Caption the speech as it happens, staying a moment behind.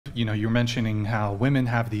you know, you're mentioning how women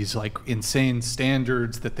have these like insane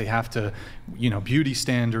standards that they have to, you know, beauty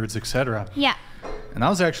standards, etc. Yeah. And I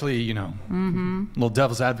was actually, you know, little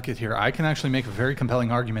devil's advocate here. I can actually make a very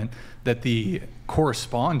compelling argument that the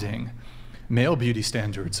corresponding male beauty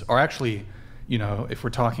standards are actually, you know, if we're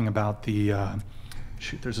talking about the,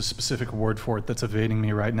 shoot, there's a specific word for it that's evading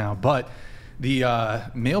me right now, but the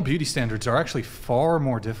male beauty standards are actually far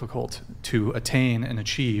more difficult to attain and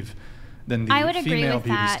achieve than the I would agree female with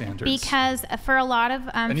beauty that standards. because for a lot of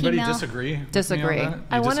Anybody female... disagree? with me on Disagree. that? You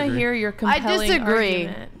I want to disagree? hear your I compelling disagree.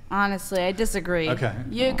 argument. Honestly, I disagree. Okay.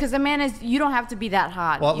 Because a man is, you don't have to be that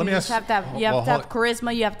hot. Well, you let me just ask- have to have, you have well, to have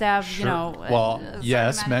charisma. You have to have, you know. Well, a certain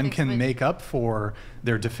yes, amount of men things, can but- make up for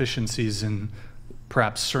their deficiencies in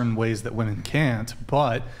perhaps certain ways that women can't.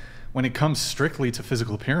 But when it comes strictly to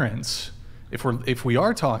physical appearance, if we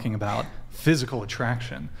are talking about physical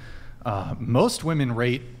attraction, most women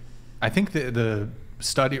rate. I think the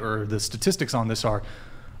study or the statistics on this are.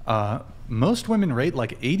 Most women rate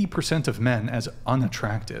like 80% of men as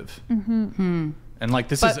unattractive. And like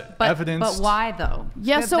this is evidence. But why though?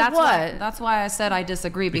 Yeah, so that's what? That's why I said I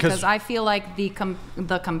disagree, because I feel like the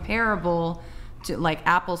comparable to like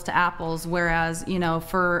apples to apples, whereas, you know,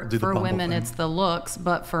 for women it's the looks,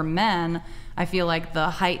 but for men I feel like the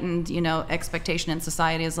heightened, you know, expectation in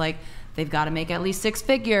society is like they've got to make at least 6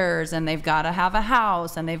 figures, and they've got to have a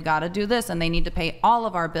house, and they've got to do this, and they need to pay all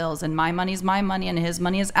of our bills, and my money's my money, and his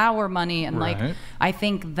money is our money, and Right. like I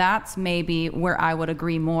think that's maybe where I would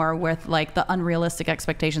agree more with like the unrealistic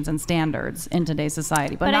expectations and standards in today's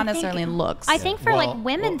society, but I not think- necessarily in looks. I think for Well, like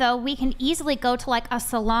women though, we can easily go to like a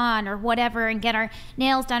salon or whatever and get our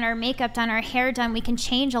nails done, our makeup done, our hair done. We can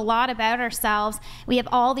change a lot about ourselves. We have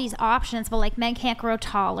all these options, but like men can't grow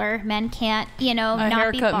taller. Men can't, you know, A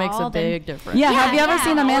not be haircut bald. makes a and- big difference. Yeah, Yeah, have you ever yeah.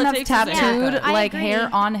 seen a man All it that's takes is a tattooed haircut. I like agree. hair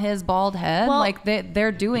on his bald head? Well, like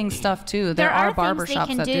they're doing stuff too. There are barber things shops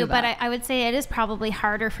they can that do, but that. I would say it is probably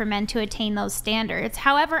harder for men to attain those standards.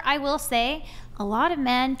 However, I will say a lot of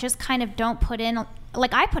men just kind of don't put in,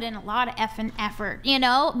 like I put in a lot of effort, you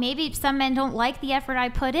know. Maybe some men don't like the effort I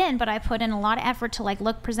put in, but I put in a lot of effort to like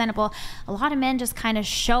look presentable. A lot of men just kind of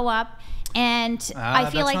show up, and I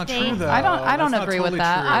feel that's like not they. true, though. I don't That's not agree with totally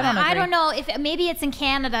that. true. I don't I agree. don't know if maybe it's in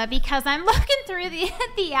Canada because I'm looking through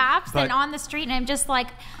the apps But- and on the street, and I'm just like,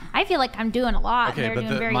 I feel like I'm doing a lot. Okay, and they're but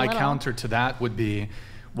doing very my little. counter to that would be,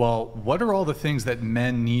 well, what are all the things that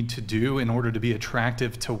men need to do in order to be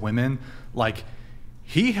attractive to women? Like,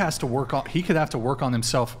 he has to work on. He could have to work on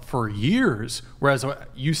himself for years. Whereas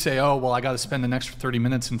you say, oh, well, I got to spend an extra 30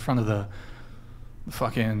 minutes in front of the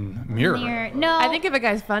fucking mirror. No, I think if a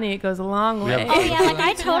guy's funny, it goes a long way. Yeah. Oh yeah, like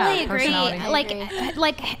I totally Yeah, agree. personality.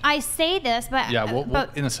 Like I say this, but Yeah, we'll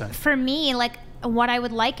but in a sec. for me, like what I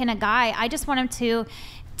would like in a guy, I just want him to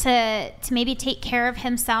maybe take care of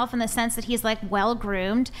himself in the sense that he's like well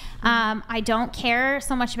groomed. I don't care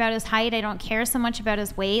so much about his height. I don't care so much about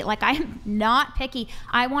his weight. Like I'm not picky.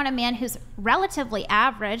 I want a man who's relatively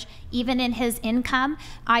average, even in his income.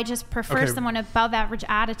 I just prefer Okay. someone above average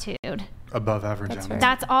attitude. Above average. That's energy.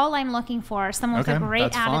 That's all I'm looking for. Someone with a Okay,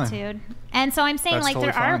 great that's fine. attitude. And so I'm saying That's like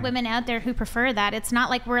totally there are fine. women out there who prefer that. It's not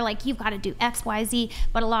like we're like, you've got to do X, Y, Z,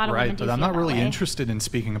 but a lot of women Right, do but I'm feel not that really way. interested in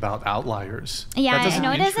speaking about outliers. Yeah, That I doesn't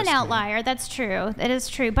know it is an interest me. outlier. That's true. It is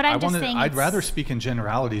true. But I'm just saying I'd it's- rather speak in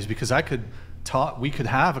generalities because I could we could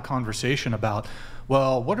have a conversation about,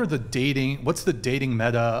 well, what's the dating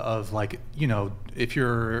meta of, like, you know, if you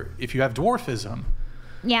have dwarfism,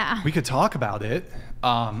 Yeah. we could talk about it.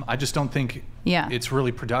 I just don't think it's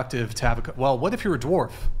really productive to have well, what if you're a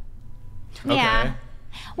dwarf? Okay. Yeah.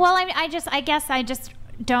 Well, I guess I just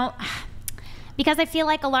don't, because I feel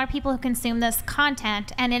like a lot of people who consume this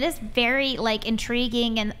content, and it is very like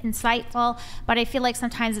intriguing and insightful, but I feel like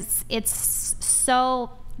sometimes it's so,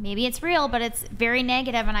 maybe it's real, but it's very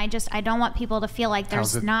negative, and I don't want people to feel like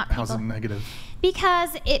there's not people. How's it negative? Because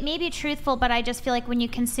it may be truthful, but I just feel like when you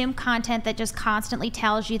consume content that just constantly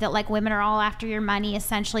tells you that like women are all after your money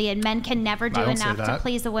essentially, and men can never do don't say enough to that.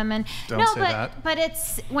 please a woman. Don't no, say but that. but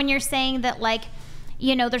it's when you're saying that, like,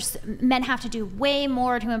 you know, there's men have to do way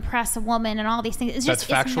more to impress a woman and all these things. It's That's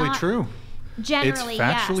just, it's factually not, true. Generally, It's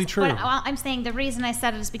factually yes. true. But I'm saying the reason I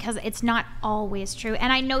said it is because it's not always true.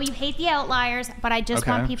 And I know you hate the outliers, but I just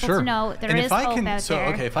want people to know there is hope out there.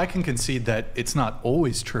 Okay, if I can concede that it's not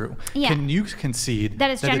always true, Yeah. can you concede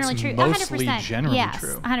That it's generally true. mostly 100%. generally yes,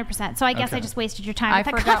 true? 100%. So I guess I Okay. just wasted your time. I with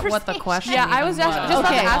that forgot what the conversation. question Yeah, I was even just about to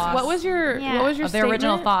Okay. ask, what was your the original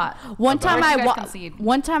statement? thought? One time Where did you guys concede?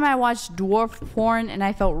 one time I watched dwarf porn and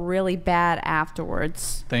I felt really bad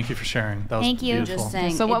afterwards. Thank you for sharing. That was Thank you. beautiful. Just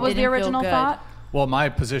saying. So what it was the didn't feel original good. thought? Well, my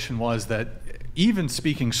position was that even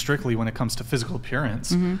speaking strictly when it comes to physical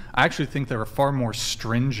appearance, I actually think there are far more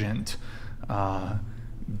stringent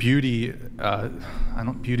beauty.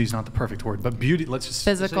 Beauty's not the perfect word, but beauty. Let's just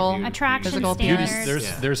physical attraction physical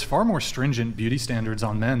standards. There's far more stringent beauty standards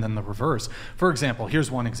on men than the reverse. For example, here's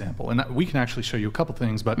one example, and we can actually show you a couple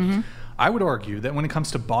things, but I would argue that when it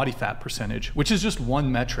comes to body fat percentage, which is just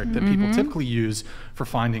one metric that people typically use for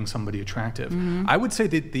finding somebody attractive, I would say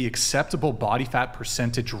that the acceptable body fat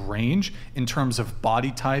percentage range in terms of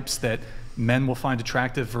body types that men will find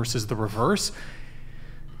attractive versus the reverse,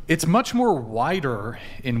 it's much more wider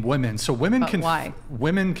in women. So women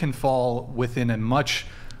can fall within a much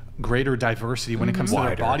greater diversity when it comes to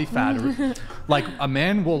their body fat. Like a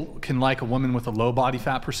man can like a woman with a low body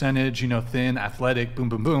fat percentage, thin, athletic, boom,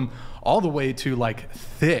 boom, boom, all the way to like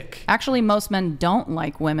thick. Actually, most men don't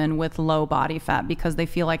like women with low body fat because they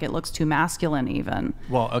feel like it looks too masculine even.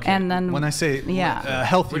 Well, okay. And then when I say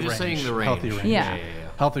healthy range, we're just saying the range. Healthy range. Yeah.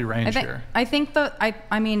 Healthy range here. I think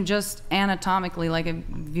I mean, just anatomically, like if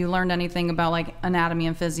you learned anything about like anatomy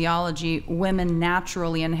and physiology, women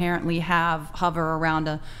naturally inherently hover around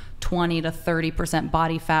a 20 to 30%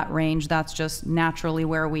 body fat range. That's just naturally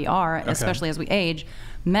where we are, especially as we age.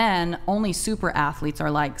 Men, only super athletes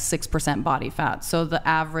are like 6% body fat. So the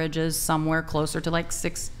average is somewhere closer to like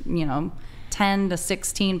 10 to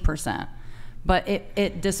 16%. But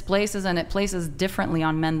it displaces and it places differently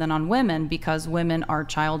on men than on women because women are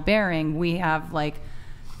childbearing. We have like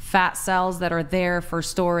fat cells that are there for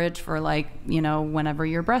storage for like, whenever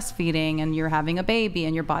you're breastfeeding and you're having a baby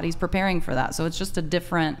and your body's preparing for that. So it's just a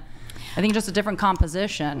different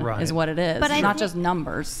composition is what it is. But not just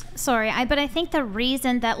numbers. Sorry, but I think the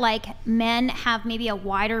reason that like men have maybe a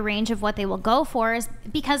wider range of what they will go for is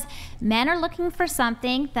because men are looking for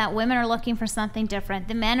something that women are looking for something different.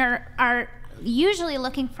 The men are usually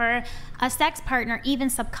looking for a sex partner,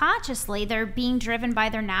 even subconsciously. They're being driven by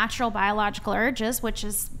their natural biological urges, which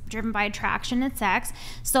is driven by attraction and sex.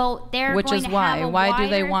 So they're which going is to why. have a Why wider, do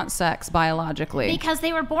they want sex biologically? Because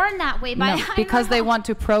they were born that way. Because they want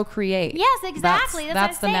to procreate. Yes, exactly.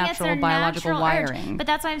 That's the natural biological wiring. Urge. But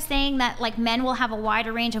that's why I'm saying that like men will have a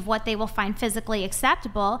wider range of what they will find physically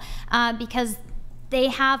acceptable because they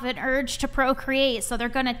have an urge to procreate, so they're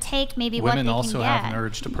going to take maybe what they can get. Women also have an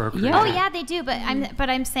urge to procreate. Oh yeah, they do. But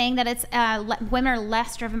I'm saying that it's women are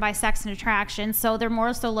less driven by sex and attraction, so they're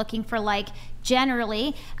more so looking for like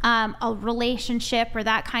generally a relationship or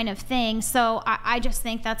that kind of thing. So I just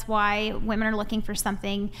think that's why women are looking for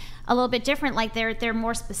something a little bit different. Like they're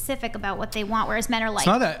more specific about what they want, whereas men are like. It's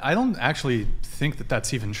not that, I don't actually think that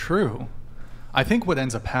that's even true. I think what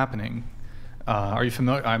ends up happening. Are you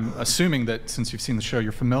familiar? I'm assuming that since you've seen the show,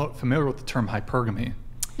 you're familiar with the term hypergamy.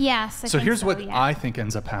 Yes. So here's what I think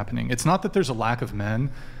ends up happening. It's not that there's a lack of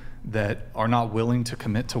men that are not willing to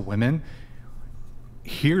commit to women.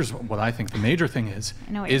 Here's what I think the major thing is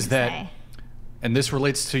that, and this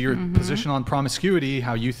relates to your position on promiscuity,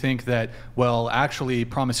 how you think that, well, actually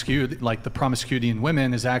promiscuity, like the promiscuity in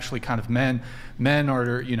women is actually kind of men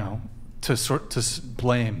are, to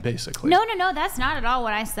blame, basically. No, that's not at all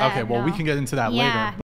what I said. Okay, well, we can get into that later.